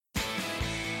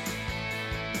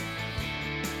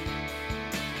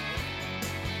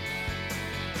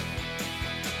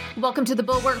Welcome to the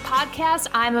Bulwark Podcast.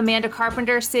 I'm Amanda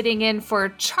Carpenter, sitting in for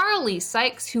Charlie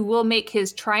Sykes, who will make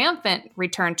his triumphant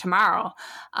return tomorrow.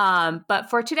 But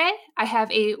for today, I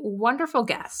have a wonderful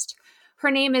guest.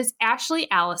 Her name is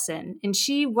Allison, and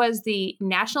she was the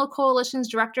National Coalition's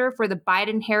director for the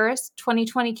Biden-Harris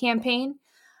 2020 campaign,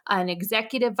 an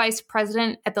executive vice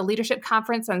president at the Leadership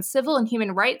Conference on Civil and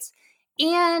Human Rights,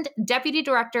 and deputy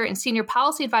director and senior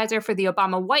policy advisor for the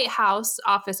Obama White House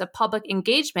Office of Public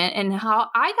Engagement. And how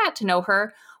I got to know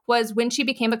her was when she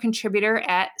became a contributor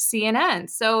at CNN.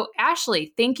 So,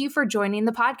 Ashley, thank you for joining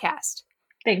the podcast.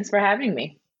 Thanks for having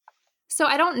me. So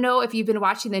I don't know if you've been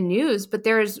watching the news, but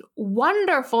there's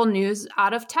wonderful news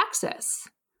out of Texas.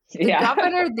 The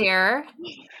governor there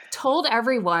told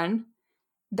everyone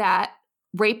that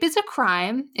rape is a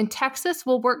crime, and Texas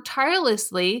will work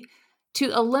tirelessly to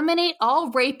eliminate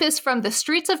all rapists from the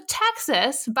streets of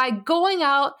Texas by going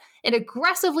out and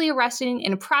aggressively arresting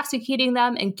and prosecuting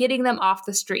them and getting them off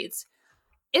the streets.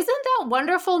 Isn't that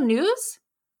wonderful news?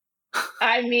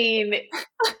 I mean,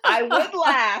 I would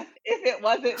laugh if it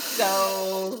wasn't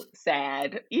so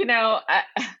sad.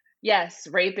 Yes,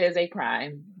 rape is a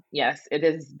crime. Yes, it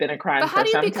has been a crime for some time.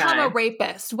 But how do you become a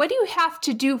rapist? What do you have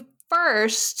to do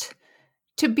first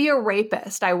to be a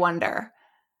rapist, I wonder?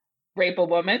 Rape a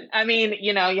woman? I mean,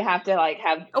 you have to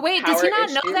have Oh, wait, does he not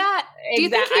know that? Do you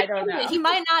think I don't know. He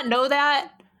might not know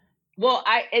that? Well,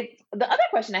 the other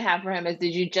question I have for him is,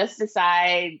 did you just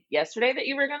decide yesterday that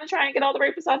you were going to try and get all the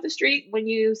rapists off the street when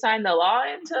you signed the law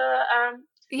into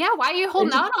Yeah, why are you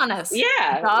holding out on us?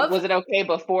 Yeah. Dove? Was it okay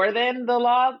before then, the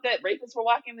law that rapists were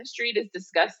walking the street? Is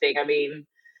disgusting. I mean,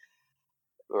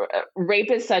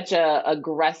 rape is such a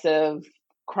aggressive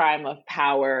crime of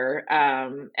power.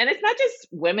 And it's not just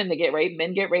women that get raped,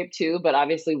 men get raped too, but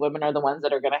obviously women are the ones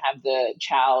that are going to have the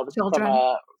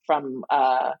children from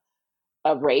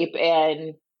a rape.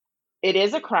 And it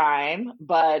is a crime,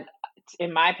 but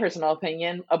in my personal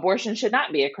opinion, abortion should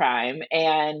not be a crime.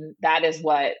 And that is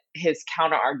what his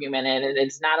counter argument is. And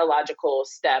it's not a logical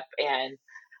step. And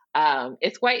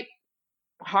it's quite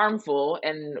harmful.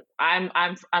 And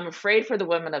I'm afraid for the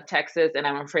women of Texas, and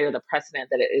I'm afraid of the precedent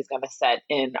that it is going to set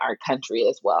in our country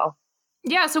as well.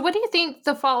 Yeah. So what do you think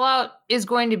the fallout is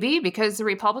going to be? Because the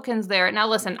Republicans there, now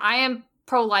listen, I am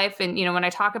pro-life. And, when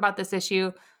I talk about this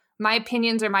issue, my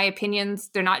opinions are my opinions.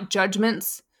 They're not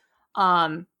judgments.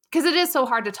 Because it is so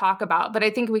hard to talk about, but I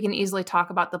think we can easily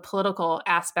talk about the political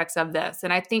aspects of this.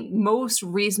 And I think most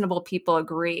reasonable people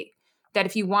agree that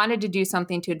if you wanted to do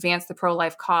something to advance the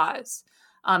pro-life cause,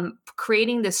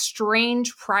 creating this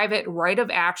strange private right of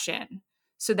action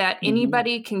so that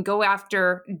anybody can go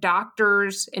after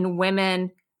doctors and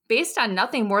women based on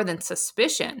nothing more than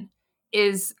suspicion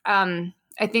is, I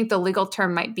think the legal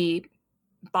term might be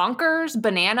bonkers,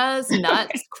 bananas,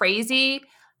 nuts, crazy,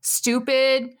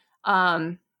 stupid.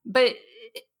 But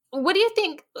what do you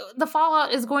think the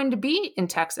fallout is going to be in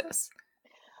Texas?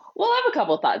 Well, I have a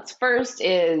couple of thoughts. First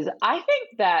is, I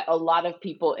think that a lot of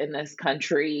people in this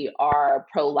country are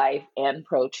pro-life and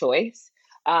pro-choice.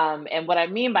 And what I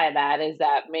mean by that is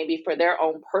that maybe for their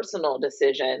own personal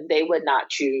decision, they would not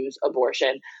choose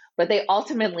abortion, but they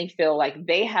ultimately feel like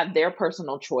they have their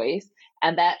personal choice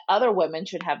and that other women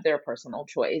should have their personal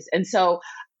choice. And so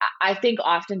I think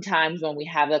oftentimes when we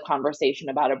have the conversation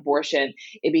about abortion,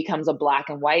 it becomes a black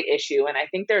and white issue. And I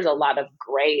think there's a lot of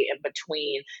gray in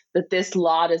between that this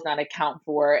law does not account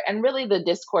for. And really the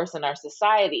discourse in our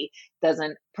society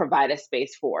doesn't provide a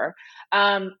space for.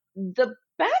 The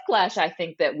backlash I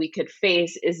think that we could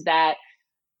face is that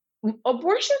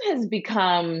abortion has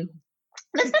become,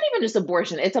 it's not even just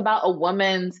abortion, it's about a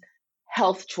woman's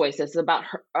health choices, it's about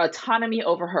her autonomy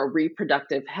over her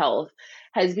reproductive health,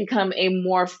 has become a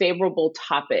more favorable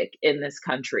topic in this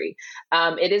country.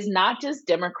 It is not just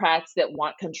Democrats that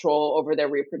want control over their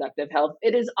reproductive health.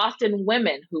 It is often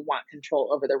women who want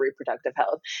control over their reproductive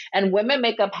health. And women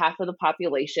make up half of the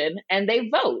population and they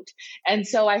vote. And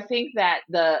so I think that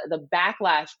the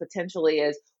backlash potentially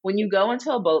is when you go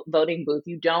into a voting booth,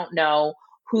 you don't know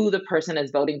who the person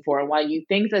is voting for. And while you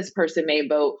think this person may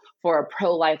vote for a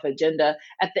pro-life agenda,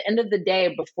 at the end of the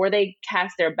day, before they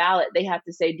cast their ballot, they have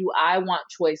to say, do I want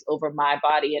choice over my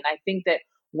body? And I think that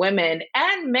women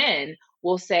and men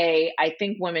will say, I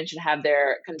think women should have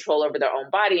their control over their own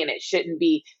body, and it shouldn't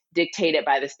be dictated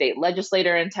by the state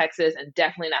legislator in Texas, and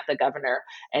definitely not the governor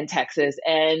in Texas.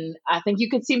 And I think you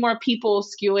could see more people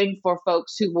skewing for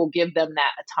folks who will give them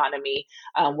that autonomy,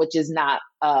 which is not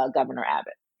Governor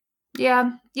Abbott.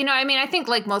 Yeah. I think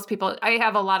like most people, I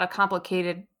have a lot of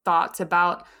complicated thoughts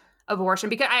about abortion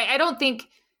because I don't think,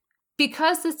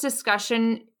 because this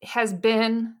discussion has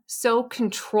been so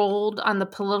controlled on the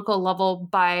political level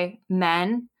by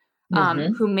men,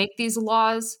 Mm-hmm. who make these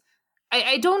laws.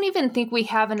 I don't even think we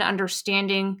have an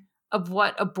understanding of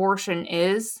what abortion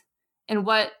is and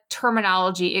what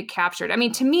terminology it captured. I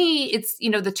mean, to me, it's,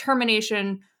 the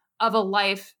termination of a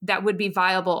life that would be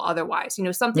viable otherwise,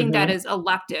 something that Mm-hmm. is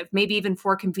elective, maybe even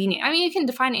for convenient. I mean, you can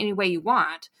define it any way you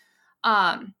want.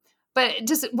 But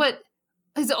just what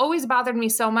has always bothered me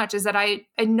so much is that I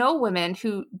know women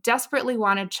who desperately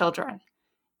wanted children,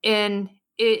 and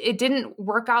it didn't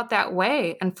work out that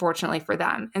way, unfortunately, for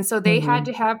them. And so they had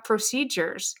Mm-hmm. to have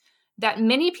procedures that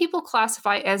many people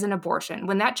classify as an abortion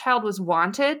when that child was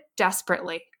wanted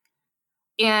desperately.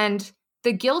 And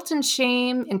the guilt and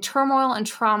shame and turmoil and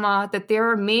trauma that they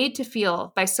were made to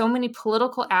feel by so many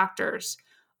political actors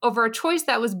over a choice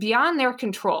that was beyond their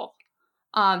control,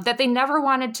 that they never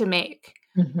wanted to make.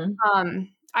 Mm-hmm.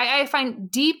 I find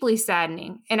deeply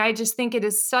saddening. And I just think it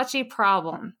is such a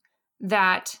problem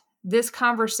that this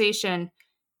conversation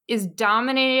is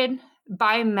dominated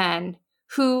by men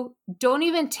who don't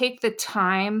even take the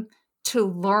time to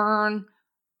learn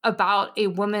about a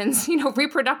woman's,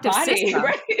 reproductive Body, system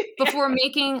right? before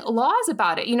making laws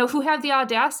about it, who have the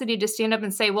audacity to stand up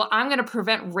and say, well, I'm going to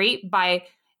prevent rape by,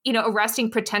 arresting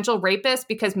potential rapists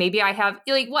because maybe I have,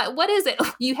 like, what is it?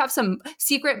 You have some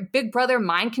secret Big Brother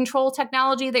mind control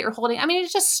technology that you're holding. I mean,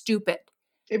 it's just stupid.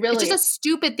 It It's really just a is.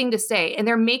 stupid thing to say. And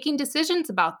they're making decisions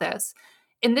about this.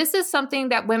 And this is something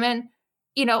that women,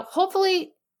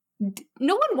 hopefully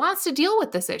no one wants to deal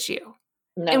with this issue.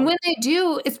 And No. when they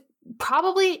do, it's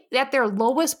probably at their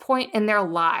lowest point in their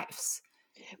lives.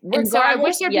 And so I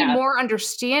wish Regardless, there'd be yeah. more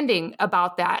understanding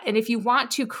about that. And if you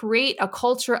want to create a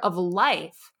culture of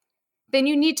life, then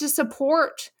you need to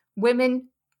support women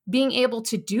being able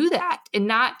to do that and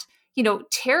not,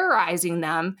 terrorizing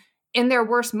them in their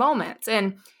worst moments.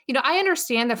 And, I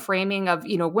understand the framing of,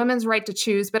 women's right to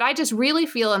choose, but I just really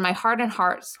feel in my heart and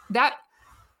hearts that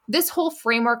this whole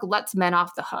framework lets men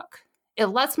off the hook. It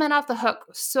lets men off the hook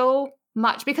so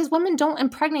much because women don't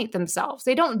impregnate themselves.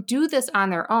 They don't do this on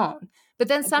their own. But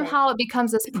then Okay. somehow it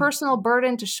becomes this personal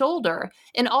burden to shoulder.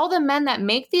 And all the men that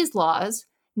make these laws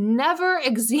never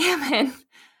examine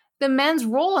the men's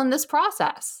role in this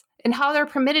process and how they're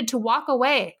permitted to walk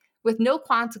away with no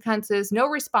consequences, no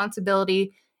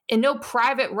responsibility, and no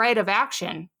private right of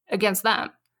action against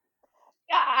them.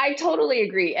 Yeah, I totally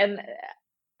agree. And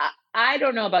I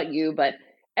don't know about you, but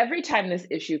every time this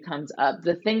issue comes up,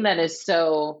 the thing that is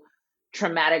so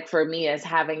traumatic for me is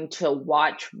having to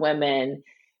watch women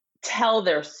tell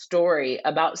their story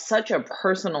about such a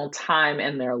personal time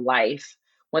in their life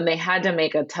when they had to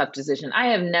make a tough decision. I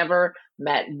have never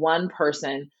met one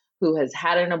person who has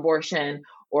had an abortion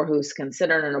or who's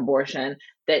considered an abortion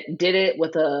that did it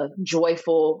with a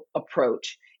joyful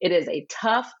approach. It is a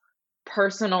tough,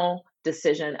 personal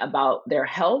decision about their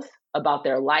health, about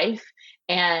their life.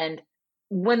 And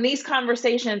when these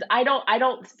conversations, I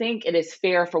don't think it is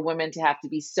fair for women to have to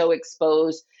be so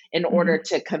exposed in order Mhm.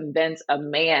 to convince a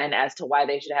man as to why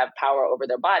they should have power over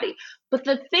their body. But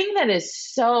the thing that is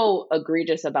so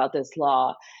egregious about this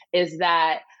law is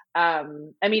that, I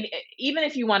mean, even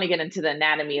if you want to get into the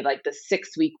anatomy, like the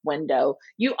 6 week window,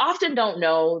 you often don't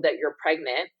know that you're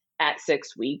pregnant at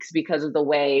 6 weeks because of the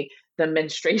way the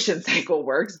menstruation cycle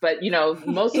works. But,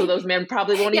 most of those men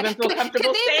probably won't Yeah, even feel can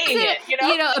comfortable they saying visit,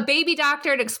 it. a baby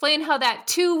doctor to explain how that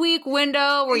 2 week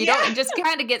window where you don't, Yeah. it just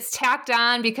kind of gets tacked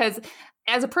on because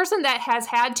as a person that has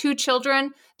had two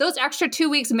children, those extra 2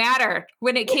 weeks matter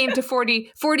when it came to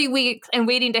 40 weeks and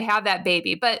waiting to have that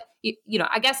baby. But,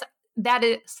 I guess that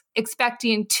is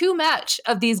expecting too much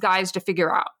of these guys to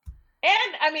figure out.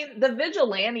 And I mean, the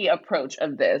vigilante approach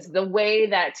of this, the way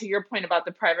that, to your point about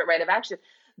the private right of action,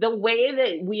 the way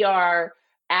that we are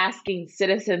asking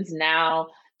citizens now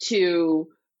to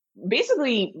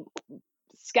basically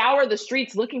scour the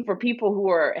streets looking for people who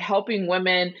are helping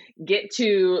women get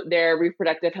to their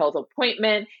reproductive health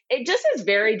appointment. It just is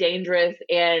very dangerous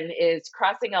and is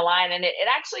crossing a line. And it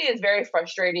actually is very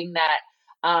frustrating that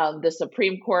the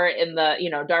Supreme Court in the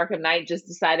dark of night just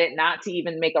decided not to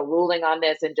even make a ruling on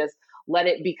this and just let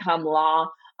it become law.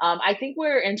 I think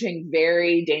we're entering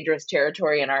very dangerous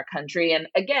territory in our country. And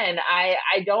again, I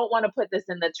don't want to put this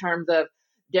in the terms of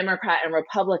Democrat and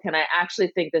Republican. I actually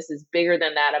think this is bigger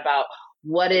than that about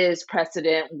what is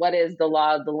precedent, what is the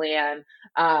law of the land.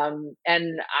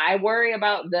 And I worry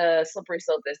about the slippery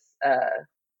slope this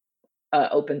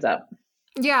opens up.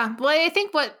 Yeah, well, I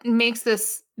think what makes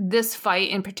this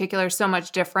fight in particular so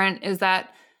much different is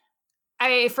that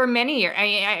for many years,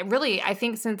 I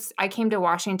think since I came to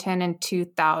Washington in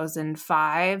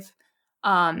 2005,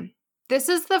 this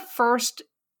is the first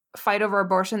fight over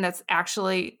abortion that's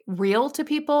actually real to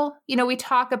people. We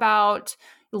talk about,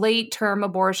 late term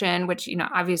abortion, which,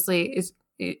 obviously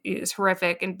is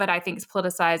horrific, but I think it's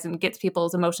politicized and gets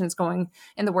people's emotions going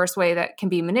in the worst way that can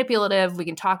be manipulative. We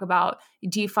can talk about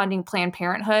defunding Planned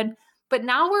Parenthood, but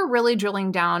now we're really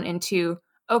drilling down into,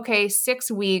 okay,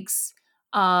 6 weeks,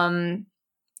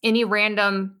 any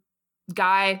random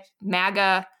guy,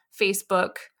 MAGA,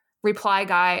 Facebook reply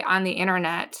guy on the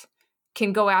internet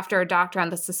can go after a doctor on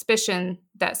the suspicion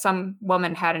that some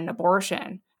woman had an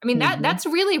abortion. I mean, that's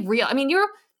really real. I mean,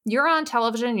 you're on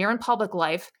television, you're in public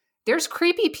life. There's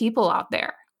creepy people out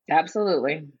there.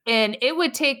 Absolutely. And it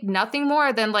would take nothing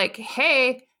more than like,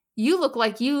 hey, you look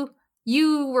like you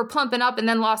were plumping up and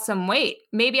then lost some weight.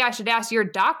 Maybe I should ask your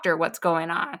doctor what's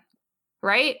going on.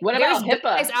 Right? What about HIPAA? There's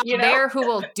guys out there who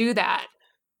will do that.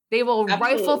 They will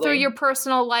rifle through your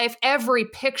personal life, every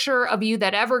picture of you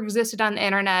that ever existed on the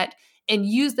internet, and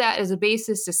use that as a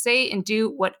basis to say and do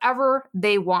whatever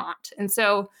they want. And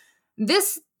so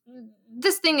this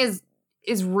thing is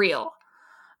real.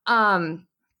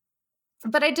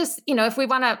 But I just, if we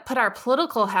want to put our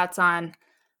political hats on,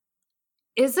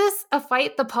 is this a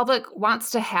fight the public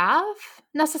wants to have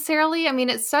necessarily? I mean,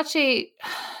 it's such a,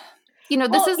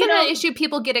 this isn't an issue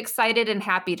people get excited and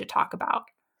happy to talk about.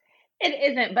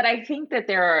 It isn't, but I think that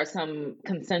there are some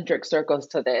concentric circles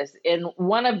to this, and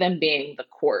one of them being the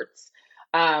courts.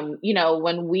 During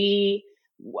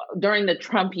the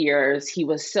Trump years, he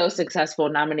was so successful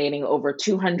nominating over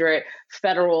 200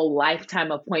 federal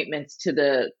lifetime appointments to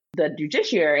the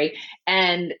judiciary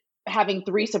and having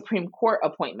 3 Supreme Court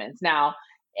appointments. Now,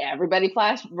 everybody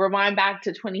rewind back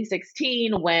to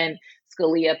 2016 when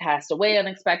Scalia passed away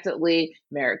unexpectedly.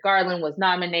 Merrick Garland was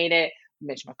nominated.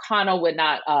 Mitch McConnell would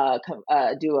not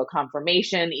do a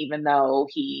confirmation, even though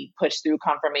he pushed through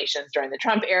confirmations during the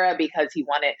Trump era because he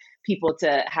wanted people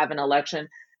to have an election.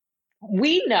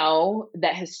 We know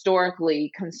that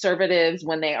historically conservatives,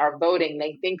 when they are voting,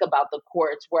 they think about the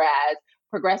courts, whereas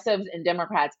progressives and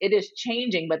Democrats, it is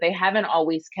changing, but they haven't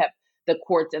always kept the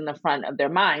courts in the front of their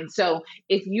mind. So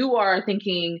if you are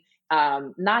thinking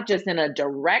not just in a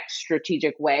direct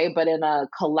strategic way, but in a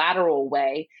collateral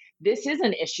way, this is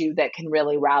an issue that can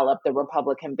really rile up the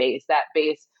Republican base, that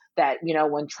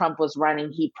when Trump was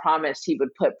running, he promised he would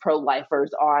put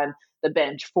pro-lifers on the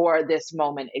bench for this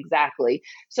moment exactly.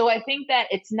 So I think that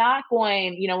it's not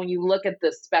going, when you look at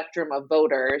the spectrum of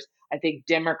voters, I think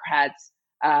Democrats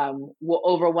will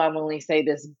overwhelmingly say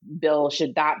this bill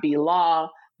should not be law,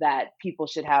 that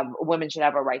women should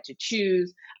have a right to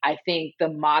choose. I think the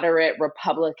moderate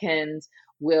Republicans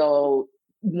will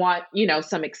want,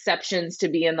 some exceptions to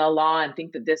be in the law and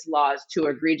think that this law is too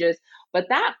egregious. But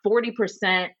that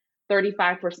 40%,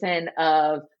 35%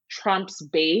 of Trump's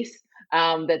base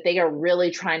that they are really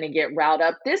trying to get riled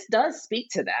up, this does speak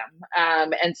to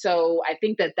them. And so I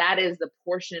think that is the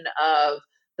portion of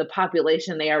the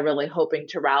population they are really hoping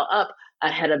to rile up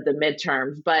ahead of the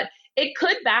midterms. But it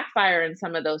could backfire in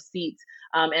some of those seats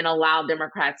and allow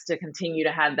Democrats to continue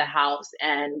to have the House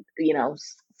and,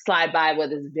 slide by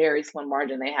with this very slim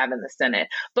margin they have in the Senate.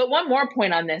 But one more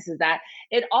point on this is that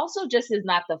it also just is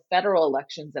not the federal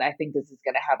elections that I think this is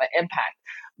going to have an impact.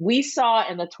 We saw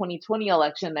in the 2020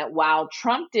 election that while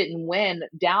Trump didn't win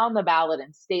down the ballot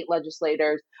in state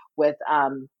legislators with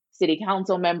city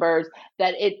council members,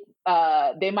 that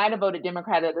they might have voted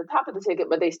Democrat at the top of the ticket,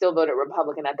 but they still voted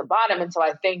Republican at the bottom. And so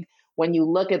I think when you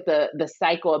look at the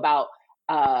cycle about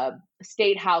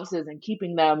state houses and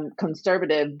keeping them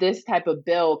conservative, this type of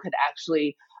bill could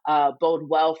actually bode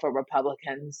well for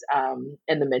Republicans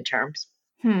in the midterms.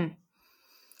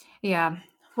 Yeah.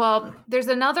 Well, there's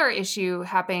another issue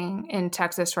happening in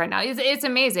Texas right now. It's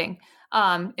amazing.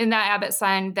 In that Abbott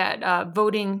signed that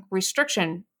voting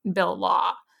restriction bill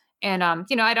law. And,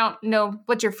 I don't know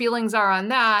what your feelings are on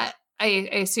that. I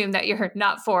assume that you're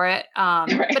not for it.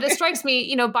 Right. But it strikes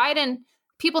me,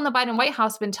 people in the Biden White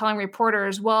House have been telling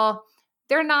reporters, well,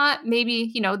 they're not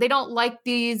maybe, they don't like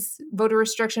these voter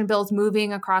restriction bills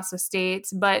moving across the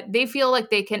states, but they feel like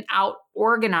they can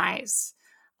out-organize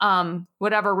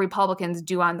whatever Republicans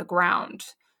do on the ground.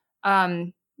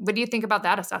 What do you think about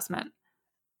that assessment?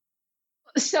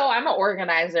 So I'm an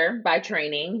organizer by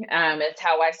training. It's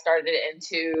how I started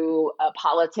into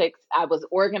politics. I was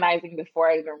organizing before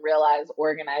I even realized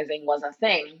organizing was a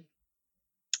thing.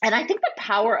 And I think the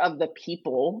power of the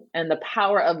people and the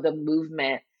power of the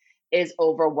movement is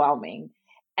overwhelming.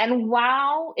 And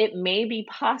while it may be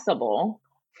possible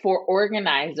for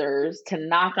organizers to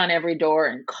knock on every door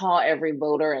and call every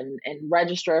voter and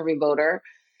register every voter,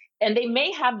 and they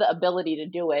may have the ability to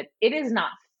do it, it is not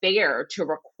fair to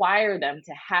require them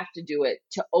to have to do it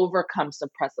to overcome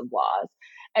suppressive laws.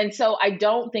 And so I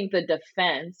don't think the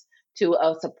defense to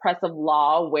a suppressive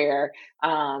law where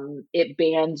it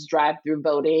bans drive-through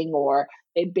voting, or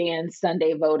it bans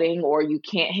Sunday voting, or you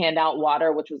can't hand out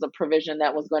water, which was a provision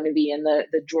that was going to be in the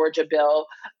Georgia bill,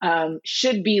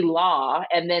 should be law,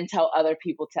 and then tell other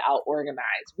people to out-organize.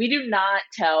 We do not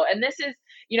tell, and this is,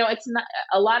 it's not,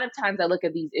 a lot of times I look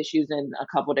at these issues in a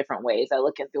couple different ways. I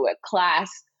look at through a class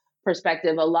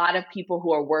perspective. A lot of people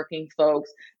who are working folks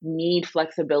need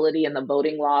flexibility in the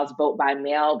voting laws, vote by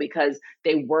mail, because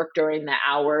they work during the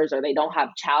hours or they don't have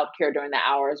childcare during the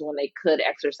hours when they could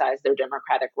exercise their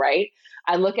democratic right.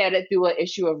 I look at it through an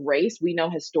issue of race. We know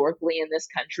historically in this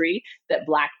country that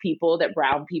Black people, that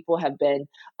brown people have been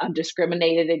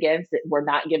discriminated against, that were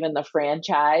not given the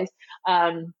franchise.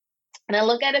 And I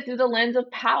look at it through the lens of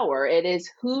power. It is,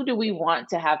 who do we want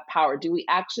to have power? Do we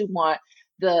actually want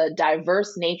the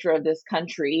diverse nature of this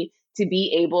country to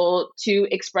be able to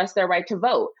express their right to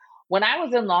vote? When I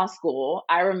was in law school,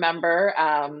 I remember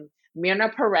Myrna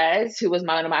Perez, who was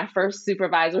one of my first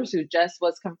supervisors, who just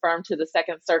was confirmed to the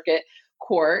Second Circuit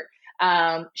Court.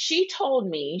 She told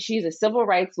me, she's a civil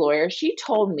rights lawyer, she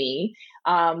told me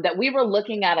that we were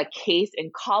looking at a case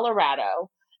in Colorado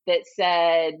that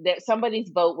said that somebody's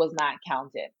vote was not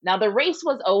counted. Now, the race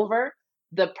was over.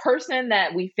 The person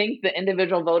that we think the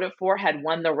individual voted for had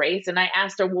won the race. And I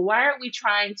asked her, well, why aren't we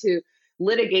trying to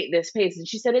litigate this case? And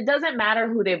she said, it doesn't matter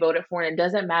who they voted for, and it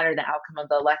doesn't matter the outcome of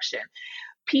the election.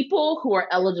 People who are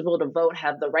eligible to vote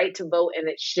have the right to vote, and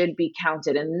it should be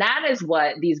counted. And that is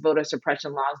what these voter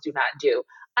suppression laws do not do.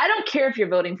 I don't care if you're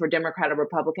voting for Democrat or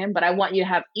Republican, but I want you to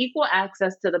have equal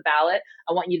access to the ballot.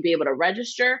 I want you to be able to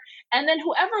register. And then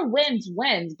whoever wins,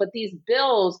 wins. But these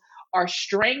bills are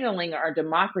strangling our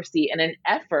democracy in an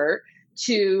effort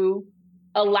to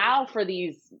allow for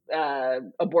these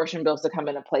abortion bills to come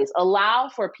into place, allow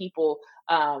for people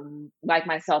like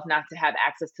myself not to have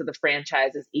access to the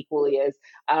franchises equally as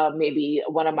maybe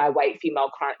one of my white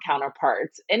female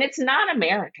counterparts. And it's not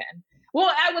American. Well,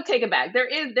 I would take it back.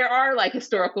 There are like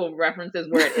historical references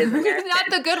where it is American. Not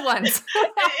the good ones.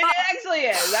 It actually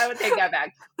is. I would take that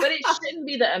back. But it shouldn't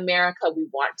be the America we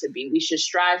want to be. We should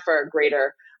strive for a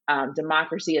greater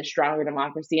democracy, a stronger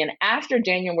democracy. And after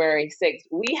January 6th,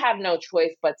 we have no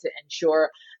choice but to ensure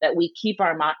that we keep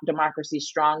our democracy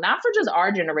strong, not for just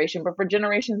our generation, but for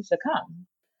generations to come.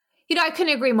 I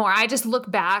couldn't agree more. I just look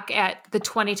back at the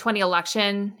 2020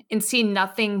 election and see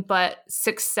nothing but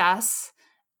success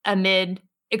amid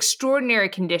extraordinary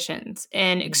conditions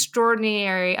and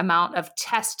extraordinary amount of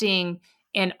testing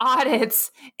and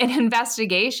audits and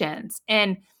investigations.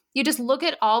 And you just look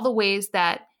at all the ways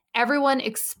that everyone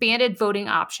expanded voting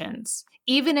options,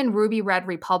 even in ruby red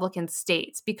Republican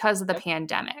states because of the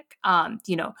pandemic,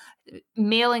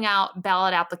 mailing out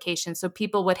ballot applications so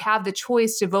people would have the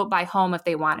choice to vote by home if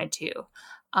they wanted to,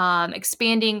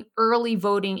 expanding early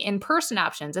voting in-person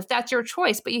options, if that's your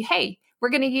choice. But we're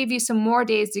going to give you some more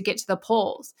days to get to the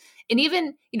polls. And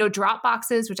even, drop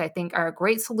boxes, which I think are a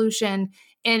great solution,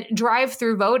 and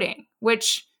drive-through voting,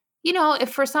 which, if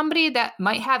for somebody that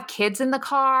might have kids in the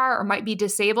car or might be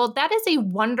disabled, that is a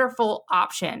wonderful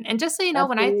option. And just so you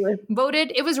know, Absolutely. When I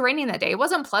voted, it was raining that day. It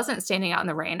wasn't pleasant standing out in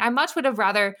the rain. I much would have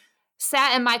rather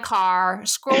sat in my car,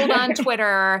 scrolled on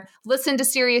Twitter, listened to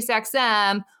Sirius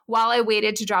XM while I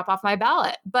waited to drop off my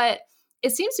ballot. But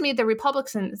it seems to me the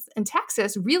Republicans in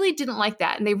Texas really didn't like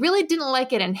that. And they really didn't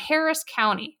like it in Harris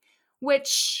County,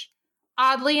 which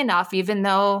oddly enough, even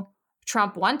though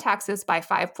Trump won Texas by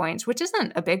 5 points, which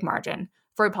isn't a big margin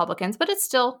for Republicans, but it's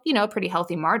still, a pretty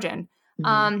healthy margin.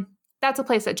 Mm-hmm. That's a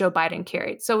place that Joe Biden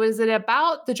carried. So is it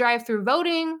about the drive-through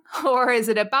voting, or is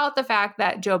it about the fact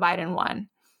that Joe Biden won?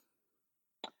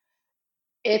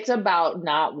 It's about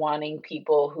not wanting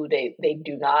people who they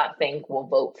do not think will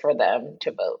vote for them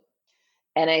to vote.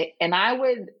 And I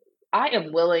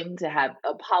am willing to have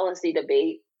a policy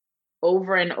debate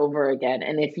over and over again.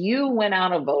 And if you went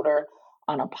out a voter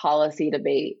on a policy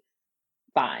debate,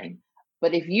 fine.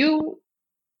 But if you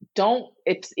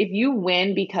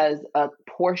win because a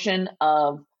portion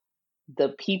of the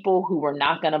people who were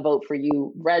not going to vote for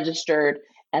you registered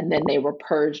and then they were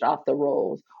purged off the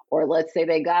rolls, or let's say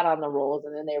they got on the rolls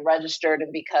and then they registered,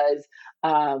 and because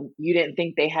you didn't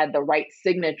think they had the right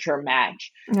signature match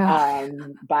by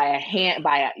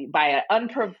an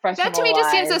unprofessional. That to me just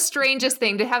seems the strangest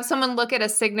thing, to have someone look at a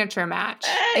signature match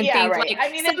and think right.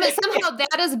 Somehow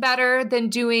that is better than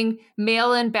doing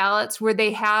mail-in ballots where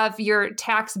they have your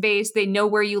tax base, they know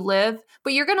where you live,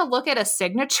 but you're going to look at a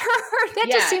signature. That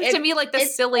just seems to me like the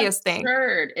silliest thing.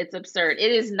 It's absurd.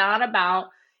 It is not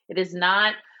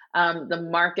the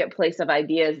marketplace of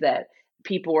ideas that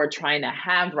people are trying to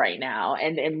have right now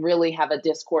and really have a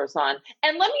discourse on.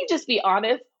 And let me just be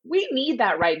honest, we need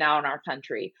that right now in our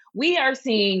country. We are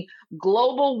seeing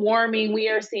global warming. We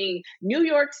are seeing New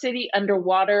York City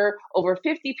underwater, over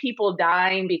 50 people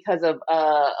dying because of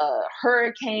a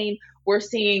hurricane. We're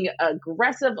seeing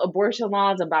aggressive abortion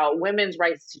laws about women's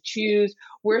rights to choose.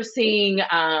 We're seeing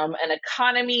an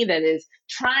economy that is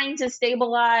trying to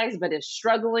stabilize, but is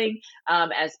struggling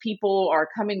as people are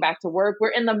coming back to work. We're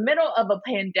in the middle of a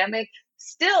pandemic,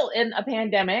 still in a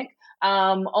pandemic.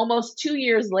 Almost 2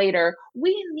 years later,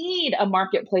 we need a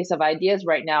marketplace of ideas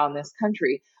right now in this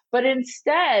country. But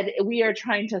instead, we are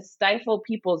trying to stifle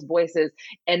people's voices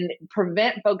and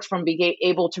prevent folks from being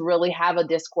able to really have a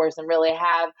discourse and really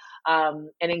have an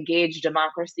engaged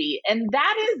democracy. And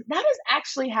that is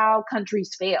actually how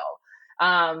countries fail.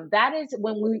 That is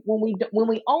when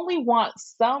we only want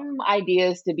some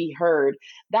ideas to be heard.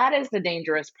 That is the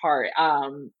dangerous part.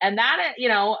 And that,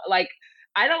 like,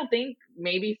 I don't think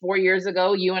maybe 4 years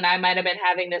ago you and I might have been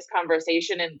having this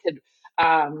conversation and could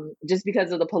just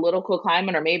because of the political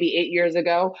climate, or maybe 8 years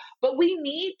ago. But we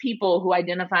need people who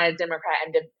identify as Democrat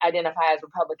and identify as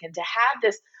Republican to have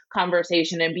this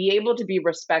conversation and be able to be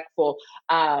respectful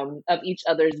of each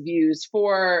other's views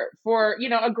for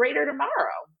a greater tomorrow.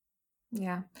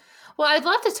 Yeah. Well, I'd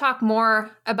love to talk more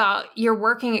about your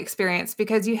working experience,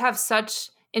 because you have such,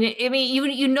 and I mean,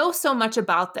 you know so much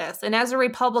about this. And as a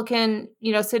Republican,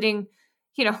 sitting,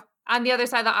 on the other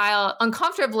side of the aisle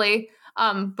uncomfortably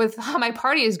with how my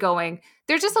party is going,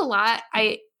 there's just a lot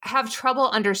I have trouble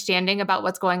understanding about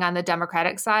what's going on the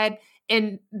Democratic side.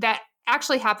 And that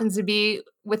actually happens to be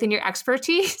within your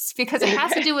expertise, because it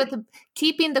has to do with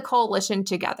keeping the coalition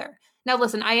together. Now,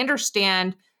 listen, I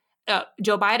understand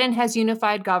Joe Biden has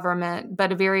unified government,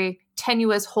 but a very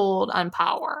tenuous hold on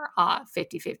power,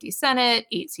 50-50 Senate,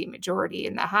 8-seat majority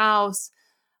in the House.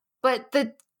 But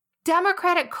the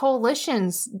Democratic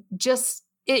coalitions just,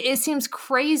 it seems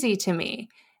crazy to me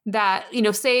that,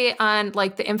 say on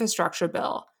like the infrastructure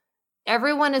bill,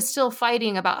 everyone is still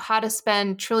fighting about how to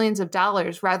spend trillions of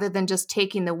dollars rather than just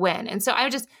taking the win. And so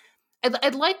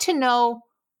I'd like to know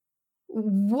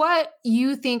what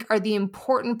you think are the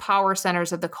important power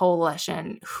centers of the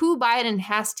coalition, who Biden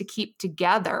has to keep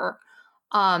together,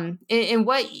 and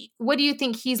what do you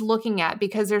think he's looking at?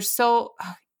 Because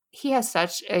he has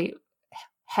such a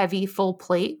heavy, full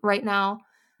plate right now.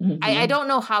 Mm-hmm. I don't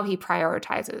know how he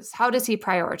prioritizes. How does he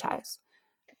prioritize?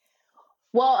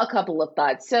 Well, a couple of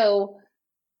thoughts. So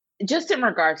just in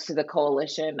regards to the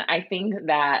coalition, I think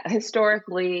that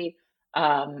historically,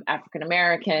 African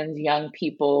Americans, young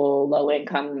people,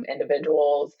 low-income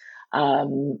individuals,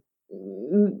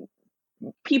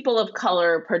 people of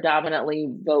color predominantly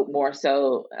vote more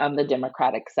so on the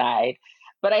Democratic side.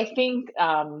 But I think,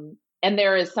 and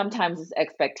there is sometimes this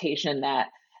expectation that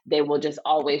they will just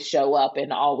always show up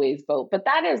and always vote. But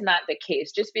that is not the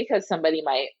case. Just because somebody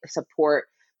might support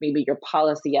maybe your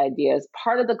policy ideas,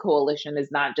 part of the coalition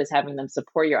is not just having them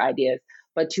support your ideas,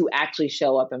 but to actually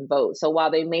show up and vote. So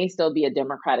while they may still be a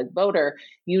Democratic voter,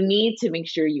 you need to make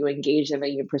sure you engage them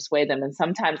and you persuade them. And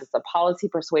sometimes it's a policy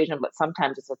persuasion, but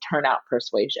sometimes it's a turnout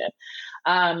persuasion.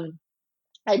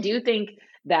 I do think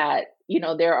that,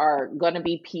 there are going to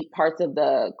be parts of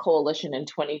the coalition in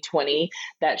 2020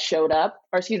 that showed up,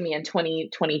 in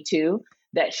 2022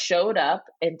 that showed up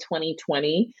in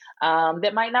 2020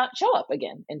 that might not show up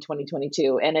again in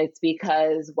 2022. And it's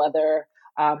because whether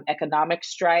economic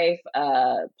strife,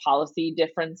 policy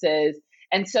differences.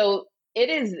 And so it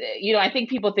is, I think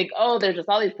people think, oh, there's just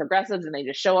all these progressives and they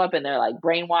just show up and they're like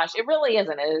brainwashed. It really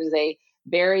isn't. It is a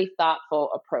very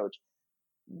thoughtful approach.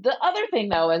 The other thing,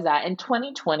 though, is that in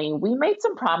 2020, we made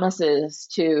some promises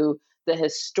to the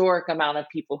historic amount of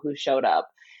people who showed up.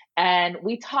 And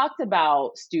we talked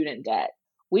about student debt.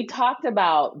 We talked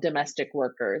about domestic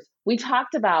workers. We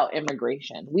talked about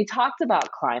immigration. We talked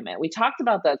about climate. We talked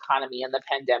about the economy and the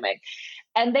pandemic.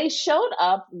 And they showed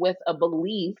up with a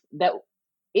belief that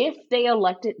if they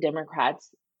elected Democrats,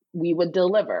 we would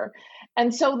deliver.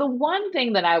 And so the one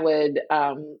thing that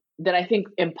that I think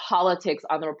in politics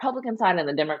on the Republican side and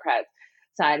the Democrat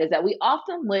side is that we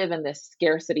often live in this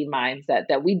scarcity mindset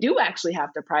that we do actually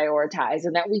have to prioritize,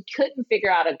 and that we couldn't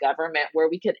figure out a government where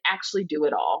we could actually do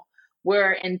it all.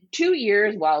 Where in 2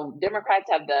 years, while Democrats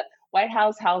have the White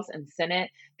House, House, and Senate,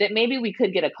 that maybe we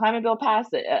could get a climate bill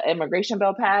passed, an immigration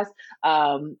bill passed,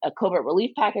 a COVID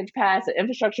relief package passed, an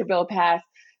infrastructure bill passed.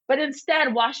 But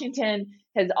instead, Washington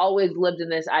has always lived in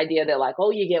this idea that, like,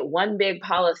 oh, you get one big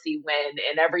policy win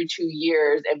in every 2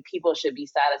 years and people should be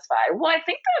satisfied. Well, I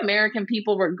think the American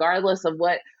people, regardless of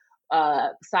what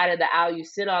side of the aisle you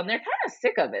sit on, they're kind of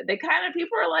sick of it.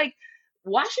 People are like,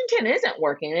 Washington isn't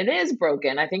working. It is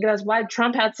broken. I think that's why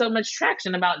Trump had so much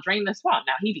traction about drain the swamp.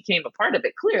 Now he became a part of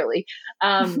it, clearly.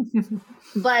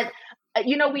 But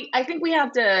I think we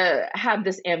have to have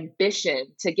this ambition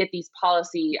to get these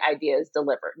policy ideas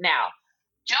delivered. Now,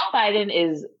 Joe Biden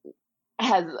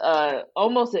has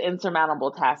almost an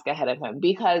insurmountable task ahead of him,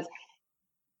 because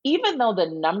even though the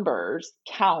numbers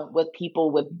count with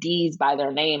people with D's by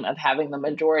their name of having the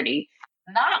majority,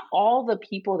 not all the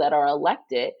people that are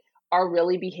elected are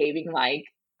really behaving like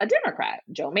a Democrat.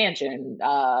 Joe Manchin,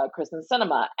 Kristen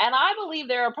Sinema. And I believe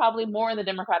there are probably more in the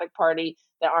Democratic Party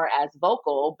that aren't as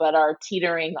vocal, but are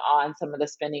teetering on some of the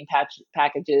spending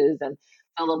packages and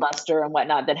filibuster and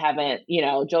whatnot that haven't,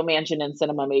 Joe Manchin and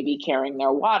Sinema may be carrying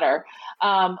their water.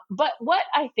 But what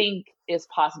I think is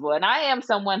possible, and I am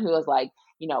someone who is like,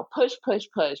 push, push,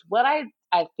 push. What I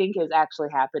think is actually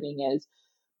happening is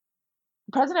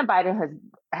President Biden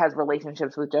has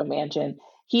relationships with Joe Manchin.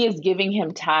 He is giving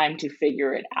him time to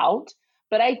figure it out.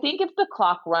 But I think if the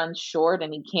clock runs short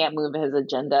and he can't move his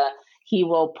agenda, he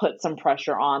will put some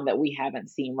pressure on that we haven't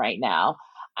seen right now.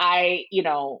 I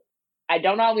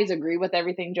don't always agree with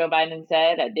everything Joe Biden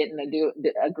said. I didn't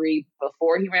agree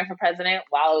before he ran for president,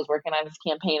 while I was working on his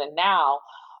campaign, and now.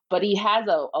 But he has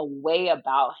a way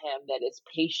about him that is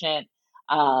patient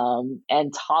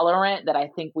and tolerant that I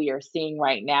think we are seeing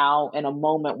right now, in a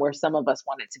moment where some of us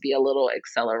want it to be a little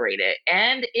accelerated.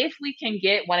 And if we can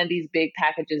get one of these big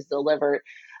packages delivered,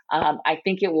 I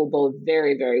think it will bode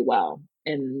very, very well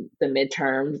in the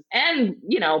midterms, and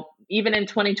even in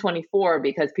 2024,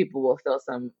 because people will feel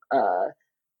some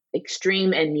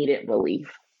extreme and needed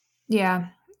relief. Yeah.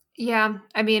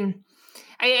 I mean,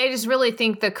 I just really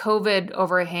think the COVID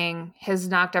overhang has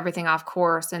knocked everything off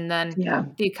course. And then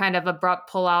the kind of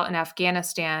abrupt pullout in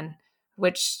Afghanistan,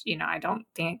 which, I don't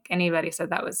think anybody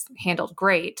said that was handled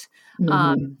great,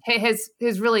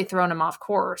 has really thrown him off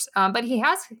course. But he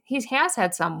has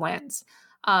had some wins.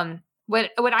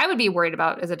 What I would be worried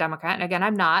about as a Democrat, and again,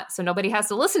 I'm not, so nobody has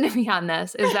to listen to me on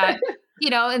this, is that,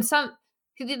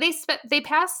 they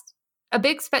passed a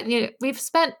big we've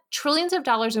spent trillions of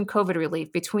dollars in COVID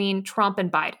relief between Trump and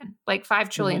Biden, like $5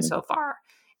 trillion so far.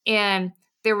 And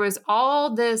there was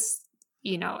all this,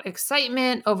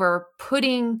 excitement over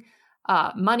putting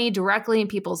money directly in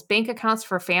people's bank accounts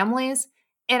for families.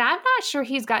 And I'm not sure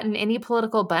he's gotten any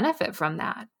political benefit from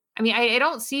that. I mean, I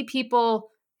don't see people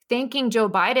thanking Joe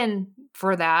Biden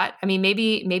for that. I mean,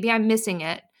 maybe I'm missing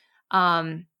it,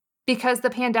 because the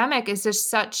pandemic is just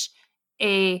such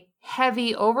a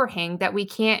heavy overhang that we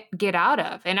can't get out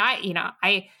of. And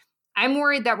I'm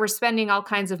worried that we're spending all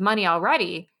kinds of money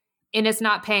already and it's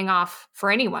not paying off for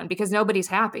anyone, because nobody's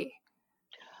happy.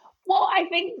 Well, I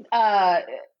think I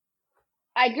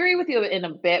agree with you in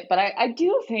a bit, but I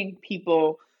do think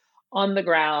people on the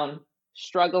ground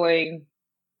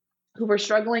who were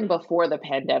struggling before the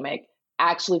pandemic,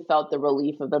 actually felt the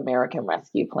relief of the American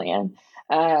Rescue Plan.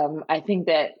 I think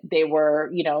that they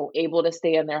were, able to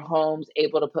stay in their homes,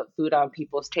 able to put food on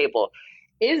people's table.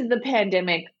 Is the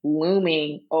pandemic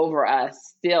looming over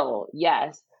us still?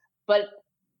 Yes. But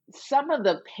some of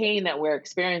the pain that we're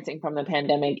experiencing from the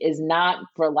pandemic is not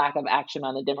for lack of action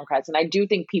on the Democrats. And I do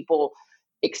think people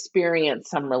experience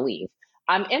some relief.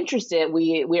 I'm interested.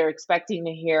 We are expecting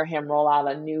to hear him roll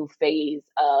out a new phase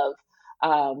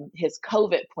of his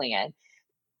COVID plan.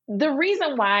 The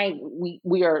reason why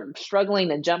we are struggling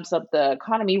to jumpstart the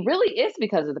economy really is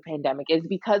because of the pandemic, is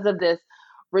because of this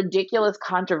ridiculous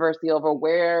controversy over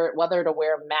whether to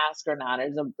wear a mask or not.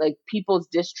 There's like people's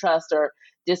distrust or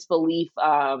disbelief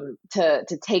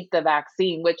to take the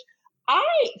vaccine, which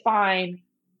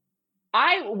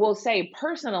I will say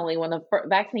personally, when the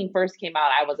vaccine first came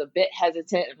out, I was a bit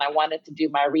hesitant and I wanted to do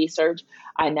my research.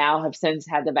 I now have since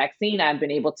had the vaccine. I've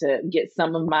been able to get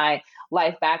some of my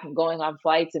life back and going on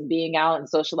flights and being out and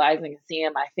socializing and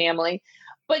seeing my family.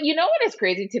 But what is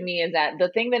crazy to me is that the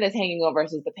thing that is hanging over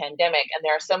us is the pandemic. And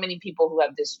there are so many people who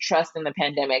have distrust in the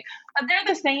pandemic, but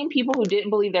they're the same people who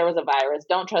didn't believe there was a virus,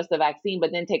 don't trust the vaccine,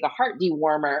 but then take a heart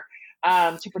dewormer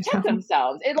to protect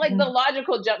themselves. It the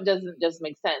logical jump doesn't just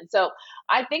make sense. So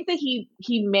I think that he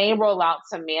may roll out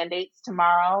some mandates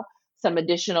tomorrow, some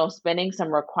additional spending,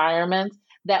 some requirements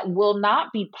that will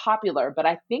not be popular. But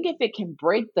I think if it can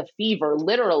break the fever,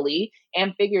 literally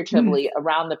and figuratively,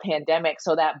 around the pandemic,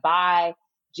 so that by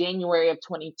January of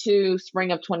 22,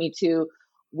 spring of 22,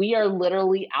 we are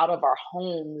literally out of our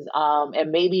homes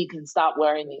and maybe can stop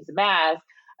wearing these masks,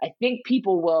 I think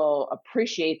people will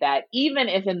appreciate that, even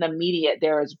if in the media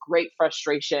there is great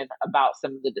frustration about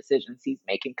some of the decisions he's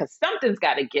making, because something's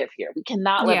got to give here. We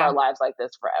cannot live our lives like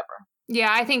this forever. Yeah,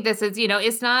 I think this is,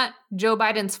 it's not Joe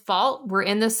Biden's fault we're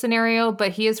in this scenario,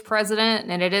 but he is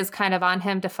president and it is kind of on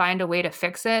him to find a way to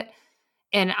fix it.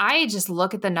 And I just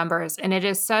look at the numbers and it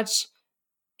is such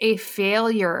a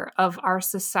failure of our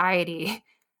society,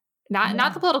 not the Yeah.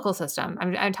 political system.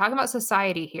 I'm talking about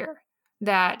society here,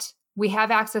 that we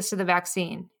have access to the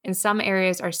vaccine. In some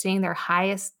areas are seeing their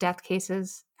highest death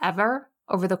cases ever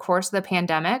over the course of the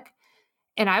pandemic.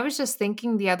 And I was just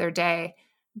thinking the other day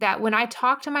that when I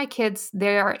talk to my kids,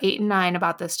 they are 8 and 9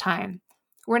 about this time,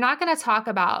 we're not going to talk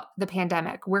about the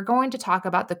pandemic. We're going to talk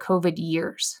about the COVID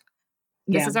years.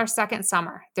 This Yeah. is our second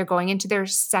summer. They're going into their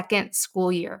second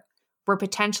school year. We're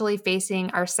potentially facing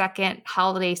our second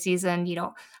holiday season,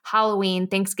 Halloween,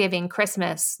 Thanksgiving,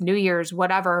 Christmas, New Year's,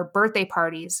 whatever, birthday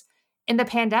parties in the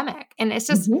pandemic. And it's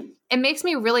just, Hmm. it makes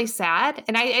me really sad.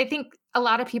 And I think a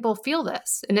lot of people feel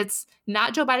this. And it's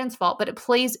not Joe Biden's fault, but it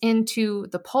plays into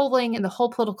the polling and the whole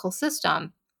political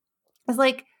system. It's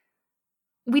like,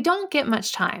 we don't get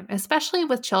much time, especially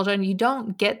with children. You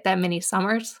don't get that many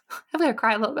summers. I'm going to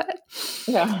cry a little bit.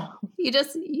 Yeah.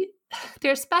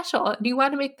 They're special and you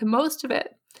want to make the most of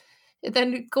it. And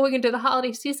then going into the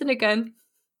holiday season again,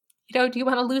 do you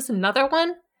want to lose another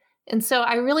one? And so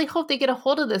I really hope they get a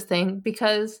hold of this thing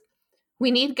because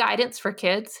we need guidance for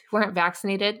kids who aren't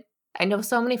vaccinated. I know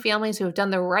so many families who have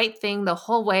done the right thing the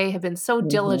whole way, have been so Hmm.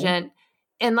 diligent,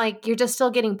 and like you're just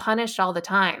still getting punished all the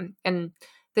time. And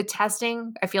the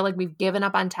testing, I feel like we've given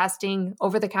up on testing.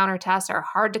 Over the counter tests are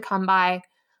hard to come by.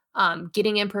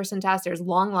 Getting in person tests, there's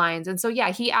long lines. And so,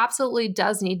 yeah, he absolutely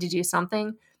does need to do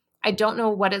something. I don't know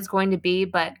what it's going to be,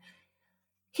 but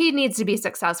he needs to be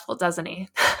successful, doesn't he?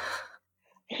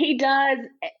 He does.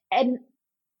 And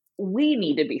we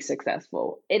need to be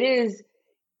successful. It is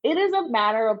a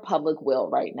matter of public will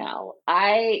right now.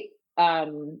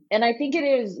 And I think it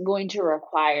is going to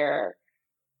require,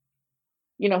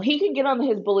 he can get on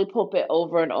his bully pulpit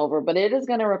over and over, but it is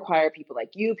going to require people like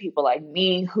you, people like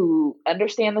me who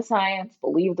understand the science,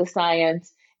 believe the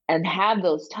science, and have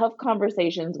those tough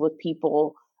conversations with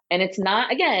people. And it's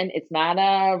not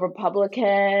a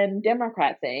Republican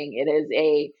Democrat thing.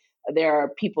 There are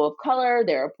people of color,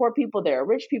 there are poor people, there are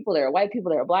rich people, there are white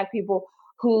people, there are black people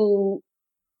who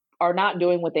are not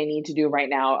doing what they need to do right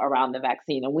now around the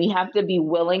vaccine. And we have to be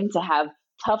willing to have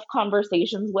tough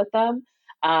conversations with them,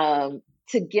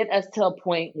 to get us to a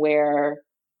point where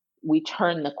we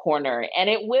turn the corner. And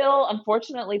it will,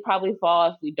 unfortunately, probably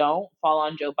fall, if we don't fall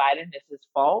on Joe Biden, it's his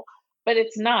fault. But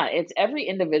it's not. It's every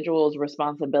individual's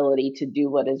responsibility to do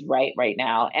what is right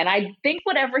now. And I think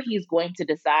whatever he's going to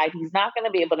decide, he's not going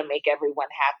to be able to make everyone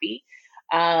happy.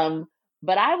 Um,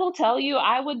 but I will tell you,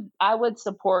 I would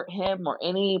support him or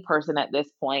any person at this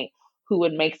point who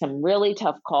would make some really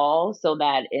tough calls so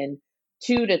that in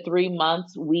 2 to 3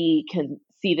 months we can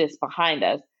see this behind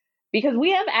us, because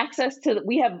we have access to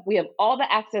we have all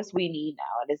the access we need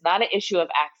now. It is not an issue of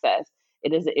access,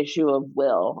 it is an issue of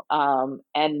will.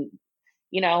 And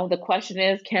the question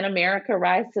is, can America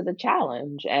rise to the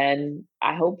challenge? And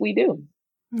I hope we do.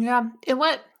 Yeah.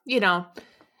 And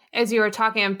as you were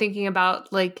talking, I'm thinking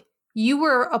about like you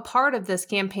were a part of this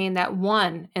campaign that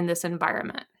won in this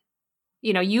environment.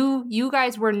 You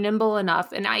guys were nimble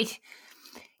enough. And a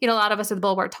lot of us at the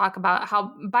Bulwark talk about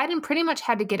how Biden pretty much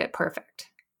had to get it perfect,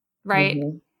 right?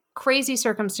 Hmm. Crazy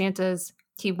circumstances.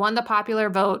 He won the popular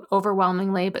vote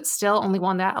overwhelmingly, but still only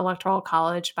won that electoral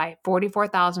college by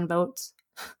 44,000 votes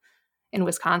in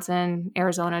Wisconsin,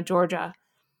 Arizona, Georgia.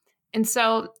 And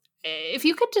so if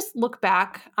you could just look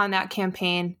back on that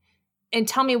campaign and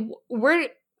tell me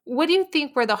what do you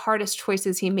think were the hardest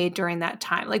choices he made during that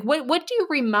time? Like what do you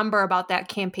remember about that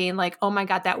campaign? Like, oh my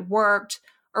God, that worked,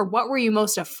 or what were you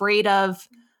most afraid of?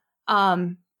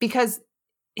 Because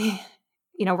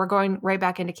we're going right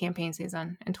back into campaign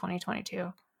season in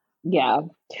 2022. Yeah.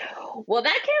 Well,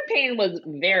 that campaign was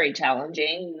very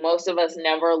challenging. Most of us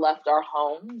never left our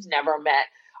homes, never met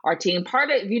our team.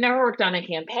 If you never worked on a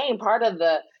campaign, part of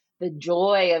the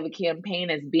joy of a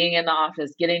campaign is being in the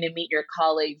office, getting to meet your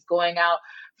colleagues, going out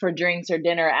for drinks or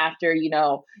dinner after,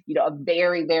 a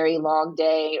very, very long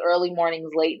day, early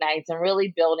mornings, late nights, and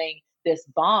really building this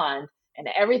bond. And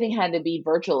everything had to be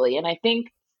virtually. And I think,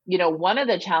 one of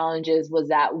the challenges was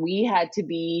that we had to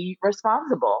be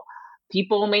responsible.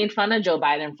 People made fun of Joe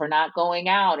Biden for not going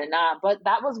out but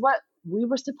that was what we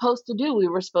were supposed to do. We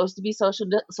were supposed to be social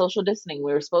distancing.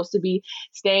 We were supposed to be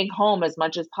staying home as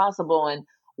much as possible. And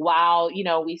while,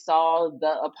 we saw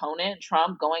the opponent,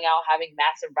 Trump, going out having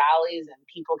massive rallies and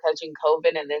people catching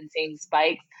COVID and then seeing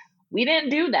spikes, we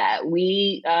didn't do that.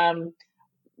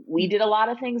 we did a lot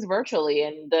of things virtually.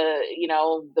 And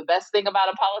the best thing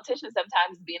about a politician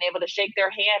sometimes is being able to shake their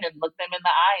hand and look them in the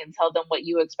eye and tell them what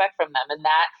you expect from them. And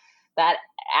that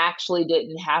actually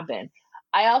didn't happen.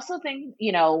 I also think,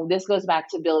 this goes back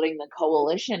to building the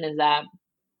coalition, is that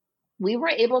we were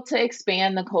able to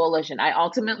expand the coalition. I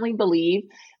ultimately believe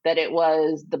that it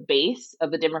was the base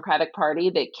of the Democratic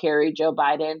Party that carried Joe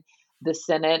Biden, the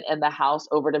Senate, and the House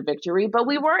over to victory. But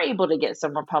we were able to get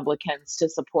some Republicans to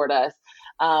support us,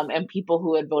 and people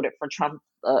who had voted for Trump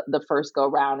the first go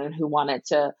round and who wanted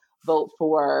to vote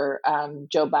for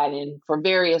Joe Biden for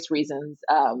various reasons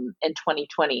in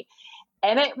 2020.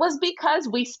 And it was because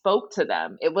we spoke to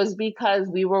them. It was because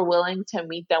we were willing to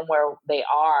meet them where they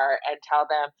are and tell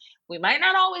them we might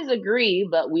not always agree,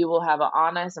 but we will have an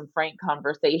honest and frank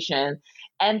conversation.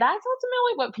 And that's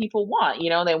ultimately what people want.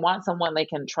 They want someone they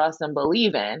can trust and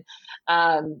believe in.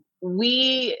 I'm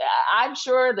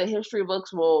sure the history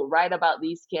books will write about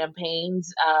these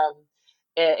campaigns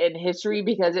in history,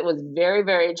 because it was very,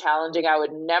 very challenging. I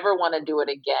would never want to do it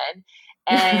again.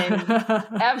 And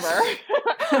ever.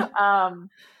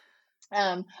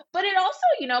 But it also,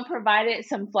 provided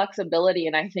some flexibility.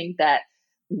 And I think that,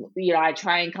 I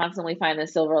try and constantly find the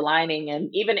silver lining. And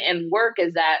even in work,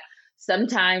 is that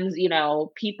sometimes,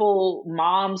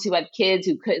 moms who had kids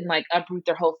who couldn't uproot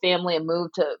their whole family and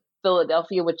move to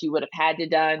Philadelphia, which you would have had to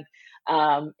done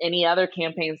any other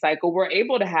campaign cycle, were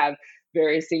able to have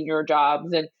very senior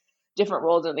jobs and different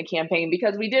roles in the campaign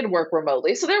because we did work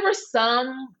remotely. So there were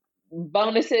some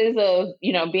bonuses of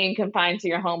being confined to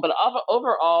your home, but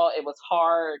overall it was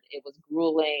hard, it was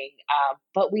grueling,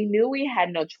 but we knew we had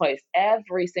no choice.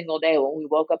 Every single day when we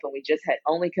woke up and we just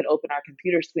only could open our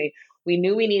computer screen, we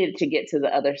knew we needed to get to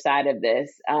the other side of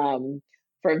this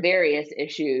for various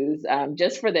issues,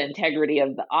 just for the integrity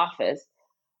of the office.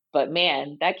 But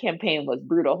man, that campaign was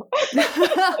brutal.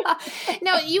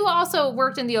 Now, you also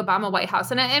worked in the Obama White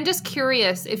House, and I'm just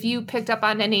curious if you picked up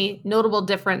on any notable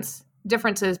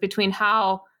differences between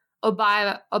how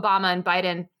Obama and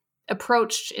Biden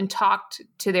approached and talked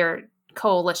to their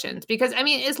coalitions. Because,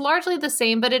 it's largely the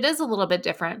same, but it is a little bit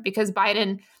different because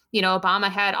Biden, Obama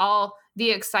had all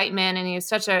the excitement and he was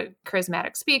such a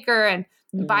charismatic speaker, and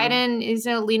Biden is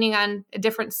leaning on a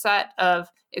different set of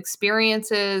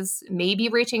experiences, maybe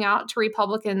reaching out to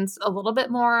Republicans a little bit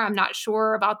more. I'm not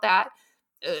sure about that.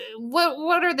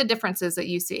 What are the differences that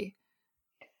you see?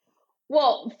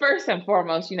 Well, first and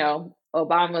foremost,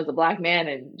 Obama is a Black man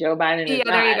and Joe Biden is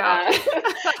not. There you go.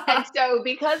 And so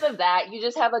because of that, you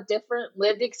just have a different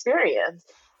lived experience.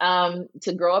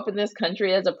 To grow up in this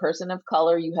country as a person of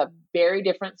color, you have very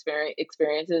different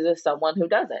experiences as someone who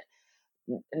doesn't.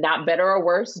 Not better or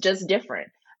worse, just different.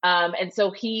 And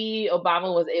so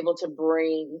Obama was able to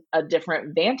bring a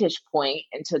different vantage point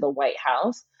into the White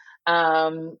House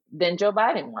than Joe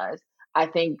Biden was. I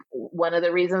think one of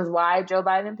the reasons why Joe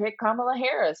Biden picked Kamala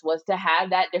Harris was to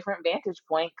have that different vantage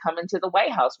point come into the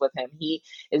White House with him. He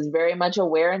is very much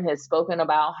aware and has spoken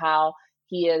about how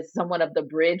he is somewhat of the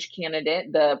bridge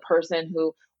candidate, the person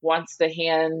who wants to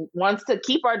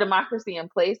keep our democracy in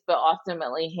place, but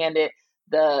ultimately hand it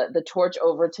the torch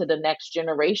over to the next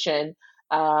generation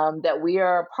that we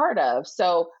are a part of.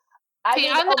 So on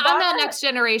the next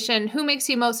generation, who makes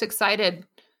you most excited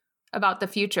about the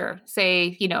future,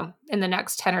 say, in the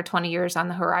next 10 or 20 years on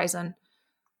the horizon?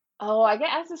 Oh, I get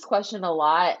asked this question a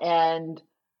lot, and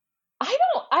I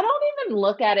don't even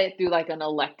look at it through an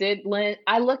elected lens.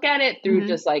 I look at it through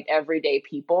just everyday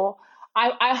people.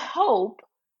 I hope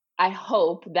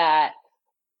that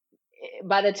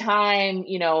by the time,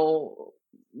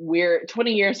 we're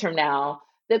 20 years from now,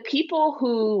 the people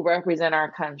who represent our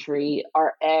country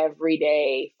are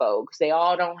everyday folks. They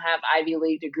all don't have Ivy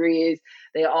League degrees.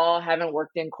 They all haven't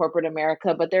worked in corporate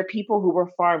America, but they're people who were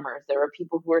farmers. There are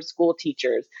people who are school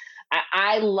teachers.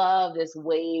 I love this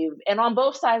wave. And on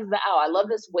both sides of the aisle, I love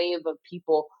this wave of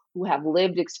people who have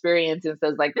lived experience and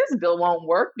says this bill won't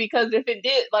work because if it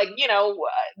did,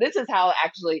 this is how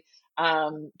actually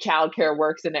childcare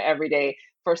works in the everyday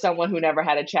for someone who never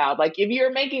had a child. If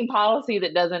you're making policy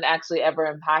that doesn't actually ever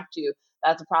impact you,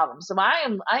 that's a problem. So I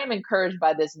am encouraged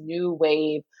by this new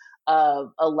wave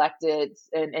of electeds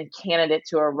and candidates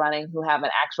who are running who have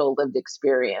an actual lived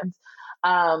experience.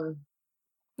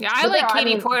 Yeah, I like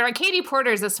Katie Porter. Katie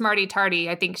Porter is a smarty tardy.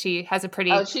 I think she has a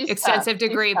pretty extensive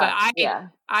degrry, but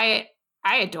I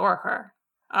adore her.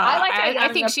 I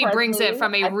think she brings it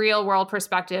from a real world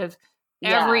perspective.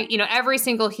 Every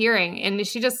single hearing, and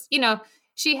she just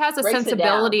she has a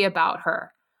sensibility about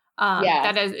her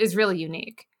that is really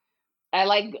unique. I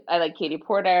like Katie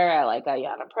Porter. I like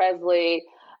Ayanna Presley.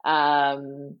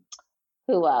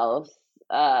 Who else?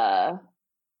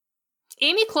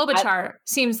 Amy Klobuchar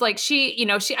seems like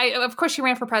of course she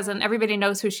ran for president. Everybody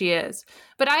knows who she is.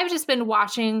 But I've just been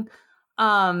watching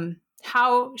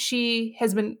how she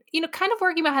has been, kind of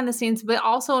working behind the scenes, but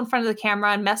also in front of the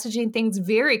camera and messaging things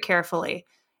very carefully.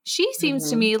 She seems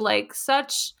to me like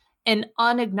such an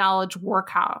unacknowledged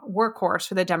workhorse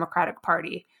for the Democratic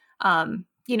Party.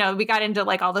 We got into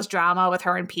like all this drama with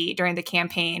her and Pete during the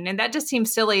campaign, and that just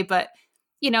seems silly, but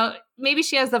maybe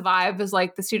she has the vibe as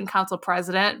like the student council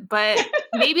president, but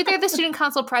maybe they're the student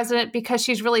council president because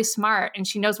she's really smart and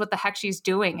she knows what the heck she's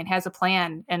doing and has a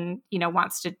plan and,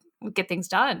 wants to get things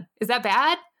done. Is that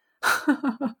bad? It's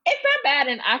not bad.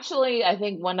 And actually, I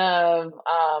think one of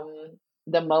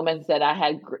the moments that I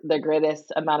had the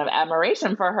greatest amount of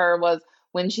admiration for her was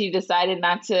when she decided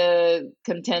not to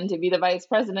contend to be the vice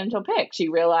presidential pick. She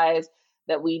realized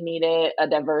that we needed a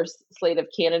diverse slate of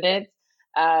candidates.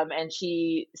 And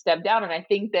she stepped down. And I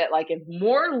think that like if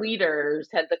more leaders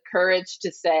had the courage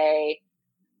to say,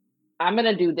 I'm going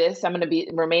to do this, I'm going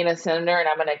to remain a senator, and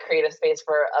I'm going to create a space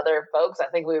for other folks, I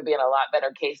think we would be in a lot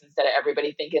better case instead of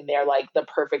everybody thinking they're like the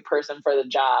perfect person for the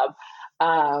job.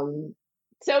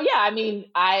 So yeah, I mean,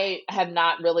 I have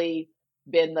not really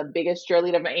been the biggest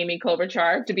cheerleader of Amy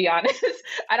Klobuchar, to be honest.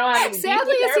 I don't have any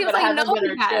sadly it seems like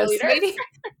nobody has. Maybe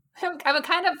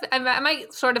I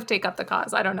might sort of take up the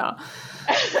cause. I don't know.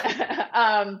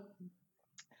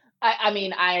 I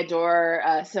mean, I adore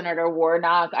Senator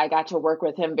Warnock. I got to work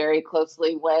with him very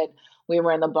closely when we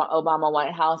were in the Obama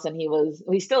White House, and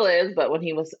he still is, but when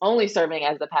he was only serving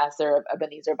as the pastor of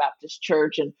Ebenezer Baptist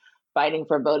Church and fighting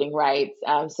for voting rights.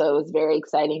 So it was very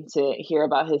exciting to hear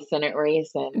about his Senate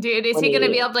race. And dude, is he going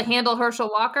to be able to handle Herschel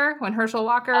Walker when Herschel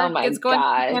Walker is going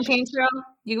to the campaign trail?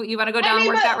 You want to go down and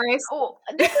work that race? Oh,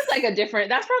 this is like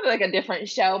that's probably like a different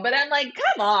show, but I'm like,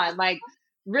 come on, like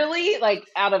really, like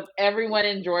out of everyone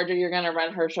in Georgia, you're going to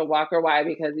run Herschel Walker. Why?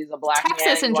 Because he's a black man.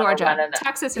 Texas and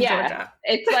Georgia.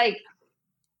 It's like,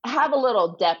 have a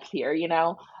little depth here,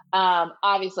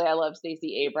 Obviously, I love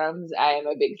Stacey Abrams. I am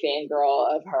a big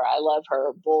fangirl of her. I love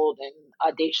her bold and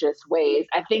audacious ways.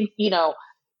 I think,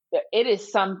 it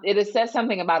says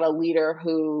something about a leader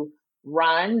who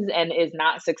runs and is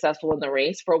not successful in the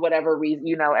race for whatever reason.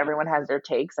 Everyone has their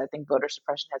takes. I think voter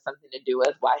suppression has something to do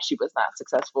with why she was not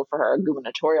successful for her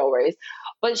gubernatorial race.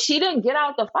 But she didn't get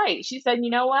out the fight. She said, you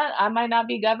know what? I might not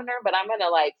be governor, but I'm going to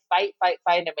like fight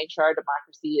and make sure our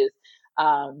democracy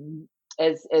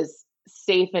is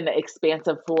safe and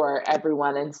expansive for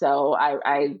everyone. And so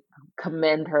I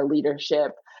commend her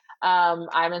leadership.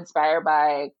 I'm inspired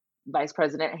by Vice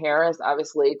President Harris,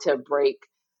 obviously, to break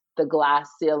the glass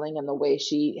ceiling and the way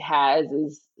she has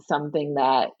is something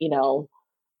that,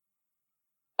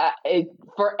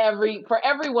 for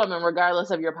every woman,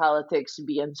 regardless of your politics, should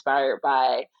be inspired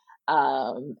by,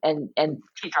 and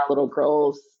teach our little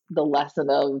girls the lesson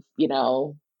of,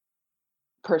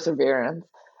 perseverance.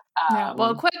 Yeah.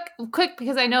 Well, quick,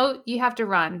 because I know you have to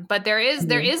run, but there is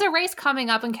a race coming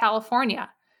up in California.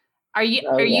 Are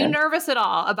you nervous at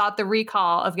all about the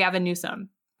recall of Gavin Newsom?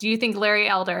 Do you think Larry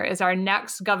Elder is our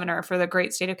next governor for the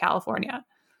great state of California?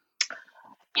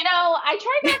 I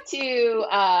try not to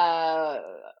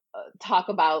talk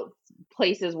about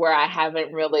places where I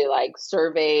haven't really like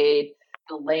surveyed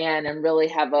the land and really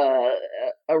have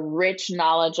a rich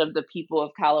knowledge of the people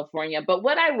of California. But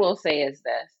what I will say is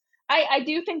this. I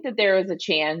do think that there is a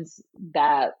chance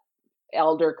that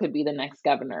Elder could be the next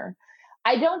governor.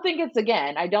 I don't think it's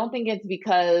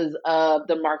because of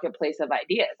the marketplace of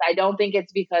ideas. I don't think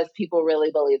it's because people really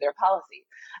believe their policies.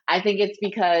 I think it's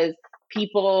because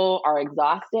people are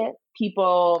exhausted,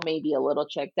 people may be a little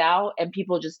checked out, and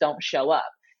people just don't show up.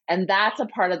 And that's a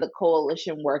part of the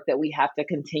coalition work that we have to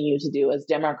continue to do as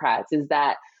Democrats, is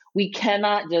that we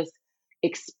cannot just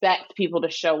expect people to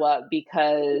show up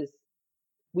because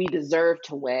we deserve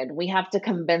to win. We have to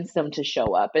convince them to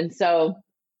show up. And so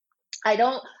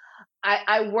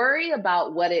I worry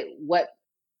about what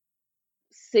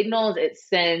signals it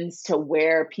sends to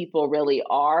where people really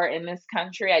are in this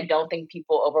country. I don't think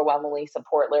people overwhelmingly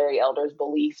support Larry Elder's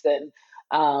beliefs and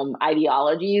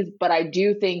ideologies, but I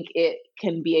do think it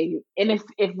can be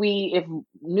if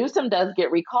Newsom does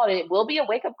get recalled, it will be a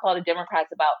wake up call to Democrats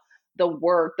about the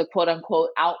work, the quote unquote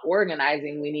out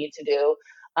organizing we need to do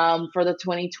for the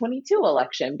 2022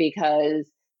 election, because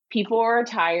people are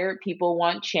tired, people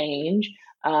want change.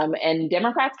 And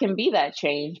Democrats can be that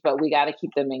change, but we got to keep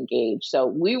them engaged. So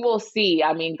we will see.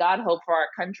 I mean, God hope for our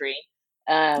country.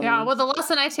 Yeah, well, the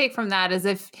lesson I take from that is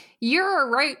if you're a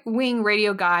right-wing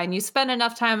radio guy and you spend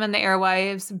enough time on the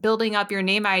airwaves building up your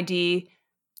name ID,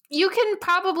 you can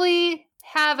probably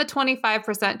have a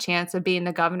 25% chance of being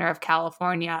the governor of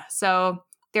California. So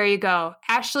There you go.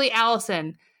 Ashley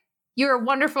Allison, you're a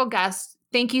wonderful guest.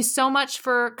 Thank you so much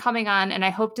for coming on, and I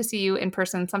hope to see you in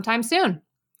person sometime soon.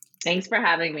 Thanks for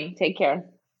having me. Take care.